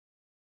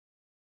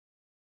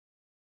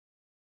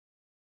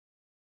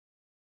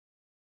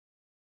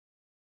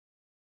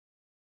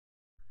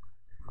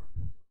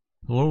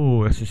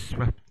Hello, this is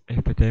Swift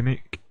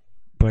Epidemic,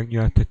 bringing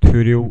you a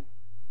tutorial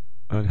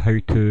on how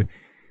to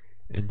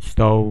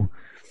install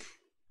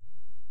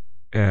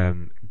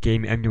game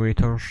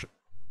emulators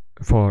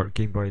for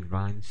Game Boy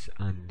Advance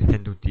and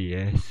Nintendo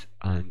DS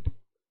and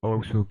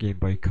also Game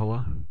Boy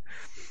Color.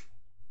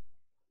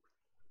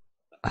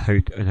 How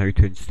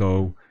to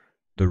install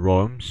the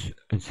ROMs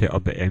and set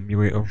up the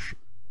emulators,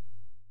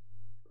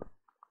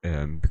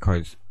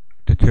 because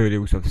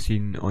tutorials I've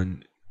seen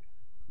on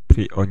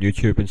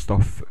YouTube and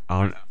stuff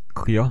aren't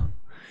clear.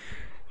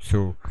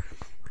 So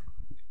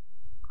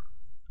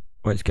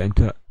let's get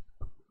into it.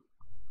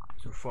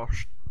 So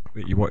first,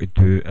 what you want to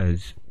do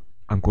is,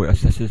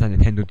 this is a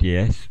Nintendo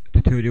DS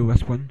tutorial,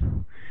 this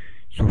one.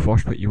 So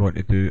first what you want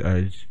to do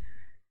is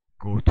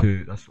go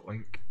to this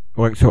link.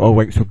 All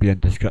links will be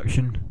in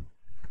description.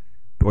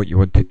 But what you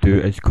want to do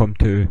is come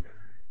to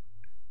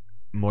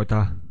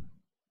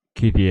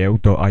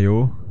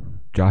modakdl.io,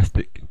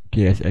 drastic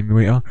DS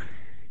emulator.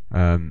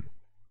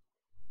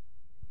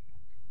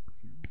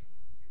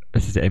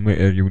 This is the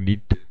emulator you'll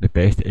need, the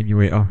best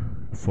emulator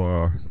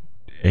for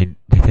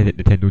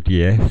Nintendo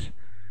DS.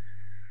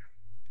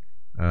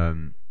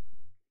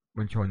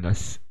 Once you're on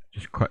this,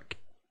 just click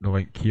the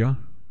link here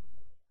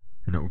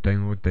and it will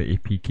download the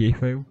APK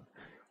file.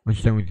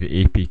 Once you download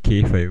the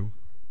APK file,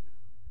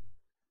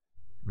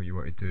 what you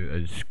want to do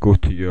is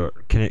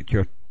connect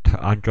your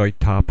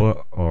Android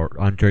tablet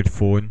or Android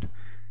phone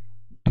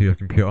to your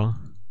computer,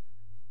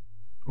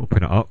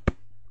 open it up,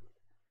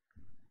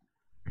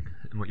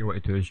 and what you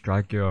want to do is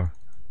go to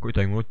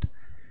download,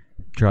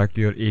 drag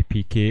your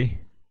APK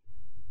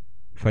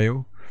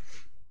file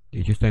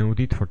you just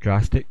downloaded for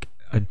Drastic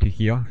into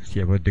here. See,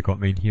 I've already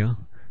got mine here.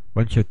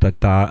 Once you've done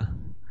that,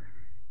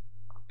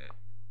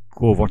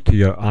 go over to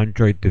your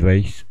Android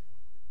device,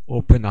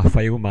 open a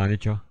file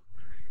manager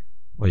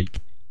like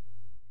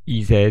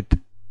EZ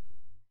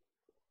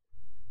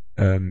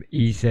File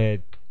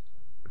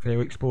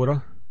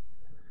Explorer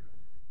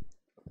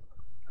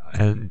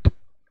and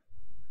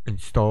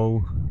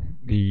install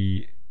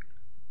the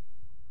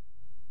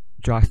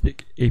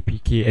Drastic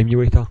APK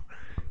emulator.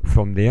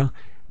 From there,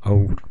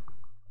 I'll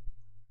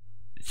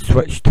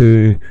switch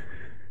to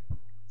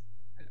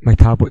my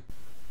tablet.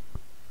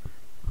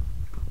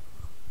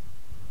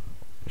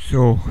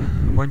 So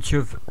once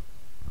you've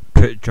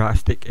put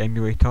Drastic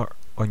emulator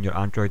on your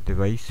Android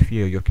device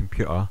via your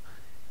computer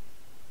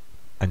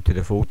into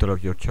the folder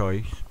of your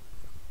choice,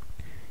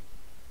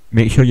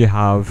 make sure you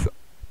have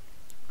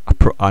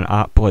an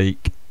app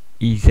like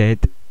EZ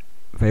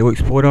File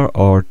Explorer,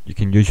 or you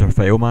can use your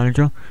file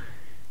manager.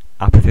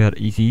 I prefer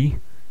EZ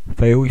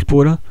File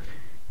Explorer.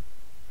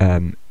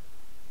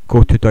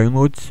 Go to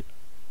downloads.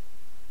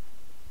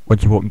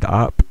 Once you've opened the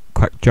app,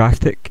 click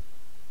Drastic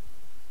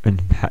and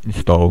hit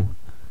install,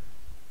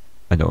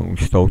 and it will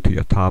install to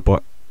your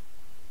tablet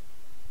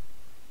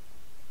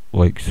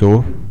like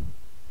so.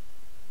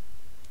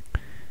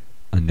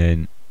 And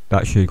then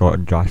that's you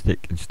got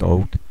Drastic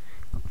installed.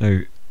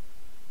 Now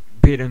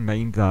bear in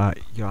mind that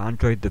your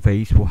Android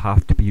device will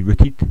have to be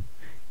rooted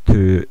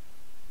for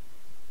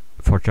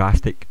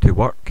Drastic to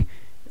work,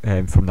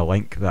 from the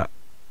link that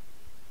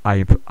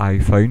I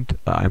found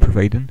that I'm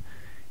providing,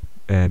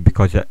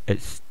 because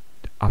it's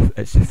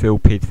the full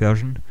paid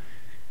version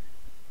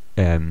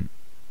for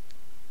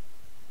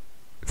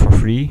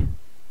free,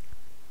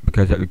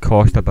 because it would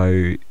cost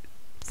about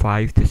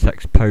 £5 to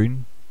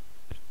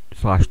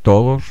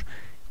 £6/$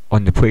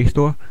 on the Play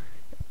Store.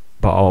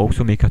 But I'll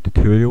also make a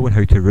tutorial on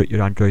how to root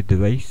your Android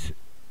device,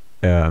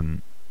 so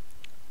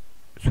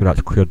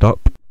that's cleared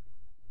up.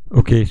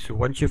 Okay, so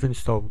once you've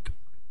installed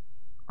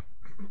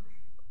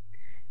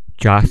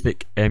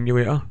Drastic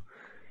emulator,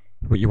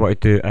 what you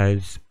want to do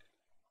is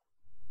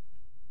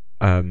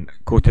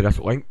go to this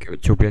link,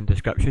 which will be in the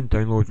description,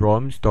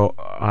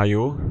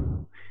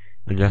 downloadroms.io,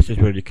 and this is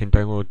where you can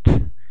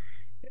download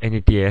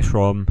any DS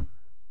ROM,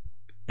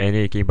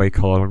 any Game Boy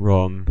Color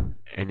ROM,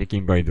 any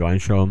Game Boy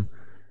Advance ROM.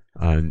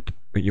 And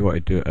what you want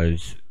to do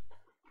is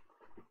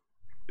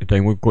go to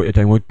the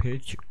download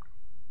page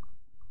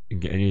and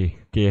get any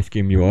DS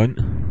game you want.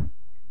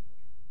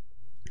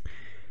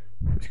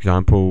 For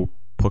example,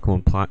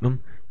 Pokemon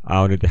Platinum. I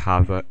already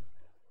have it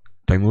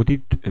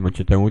downloaded, and once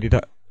you downloaded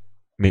it,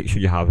 make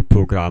sure you have a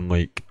program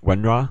like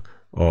WinRAR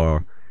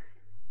or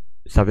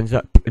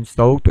 7-zip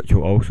installed, which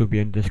will also be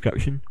in the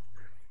description.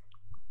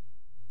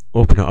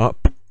 Open it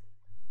up,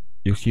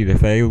 you'll see the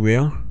file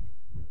there.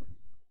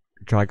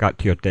 Drag that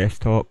to your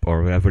desktop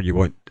or wherever you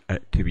want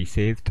it to be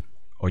saved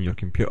on your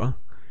computer.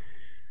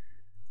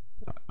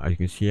 As you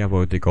can see, I've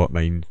already got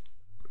mine,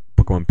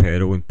 Pokemon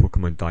Pearl and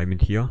Pokemon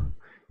Diamond here.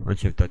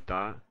 Once you've done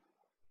that,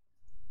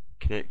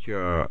 connect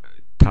your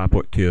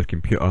tablet to your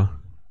computer.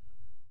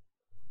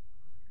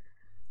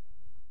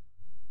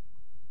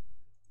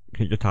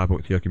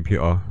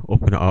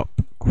 Open it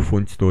up, go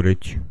phone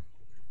storage,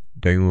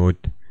 download,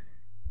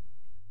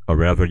 or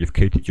wherever you've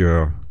created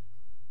your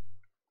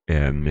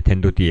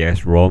Nintendo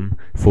DS ROM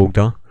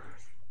folder,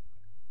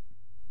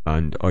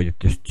 and you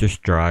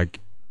just drag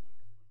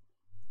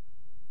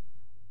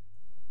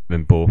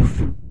them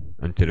both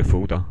into the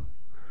folder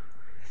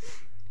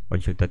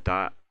Once you've did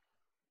that,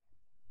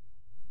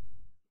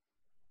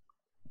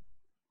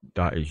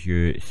 that is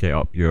you set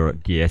up your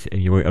DS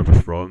emulator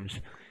with ROMs.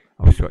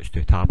 I'll switch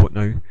to tablet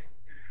now.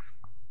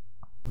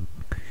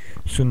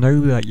 So now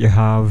that you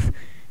have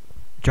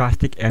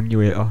Drastic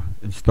Emulator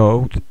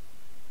installed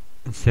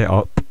and set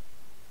up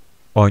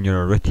on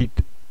your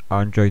rooted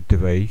Android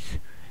device,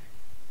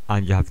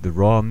 and you have the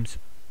ROMs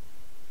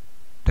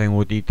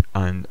downloaded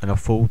and in a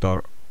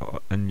folder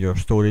in your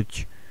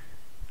storage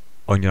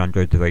on your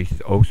Android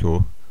device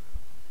also,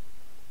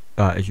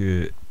 that is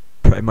you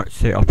pretty much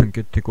set up and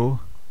good to go.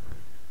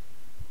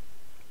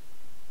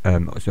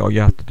 So all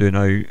you have to do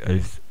now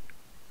is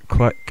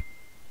click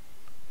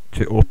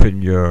to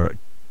open your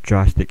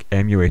Drastic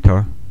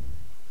Emulator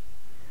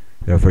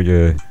wherever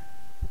you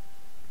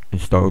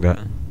installed it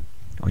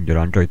on your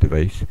Android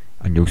device,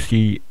 and you'll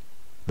see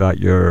that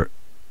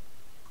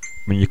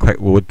when you click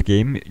load the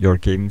game, your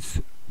games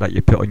that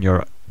you put on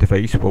your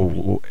device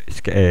will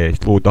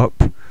load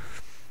up,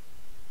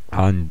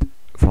 and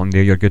from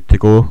there you're good to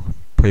go.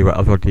 Play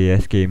whatever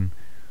DS game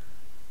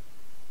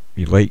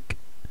you like.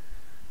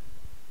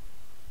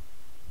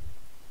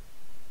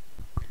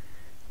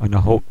 And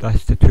I hope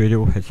this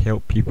tutorial has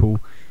helped people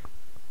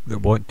that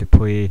want to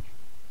play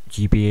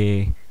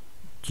GBA,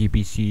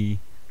 GBC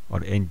or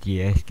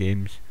NDS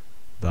games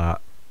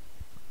that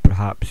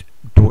perhaps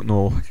don't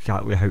know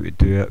exactly how to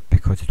do it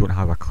because they don't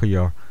have a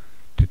clear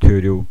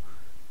tutorial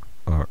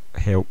or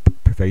help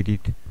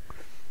provided.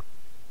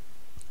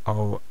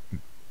 I'll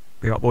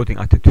be uploading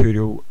a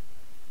tutorial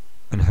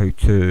on how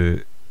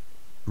to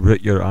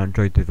root your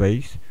Android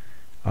device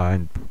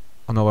and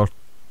another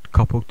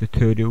couple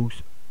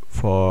tutorials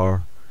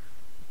for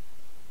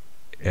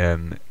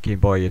Game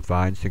Boy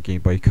Advance and Game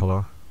Boy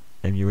Color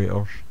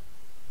emulators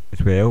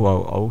as well.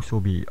 I'll also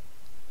be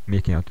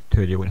making a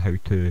tutorial on how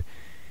to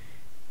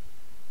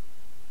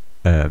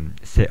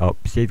set up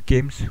save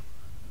games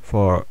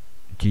for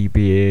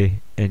GBA,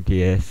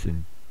 NDS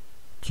and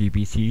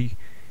GBC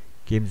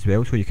games as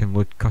well, so you can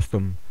load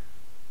custom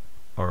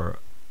or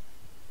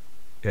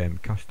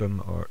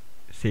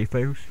save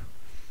files.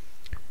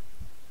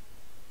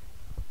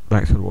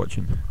 Thanks for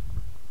watching.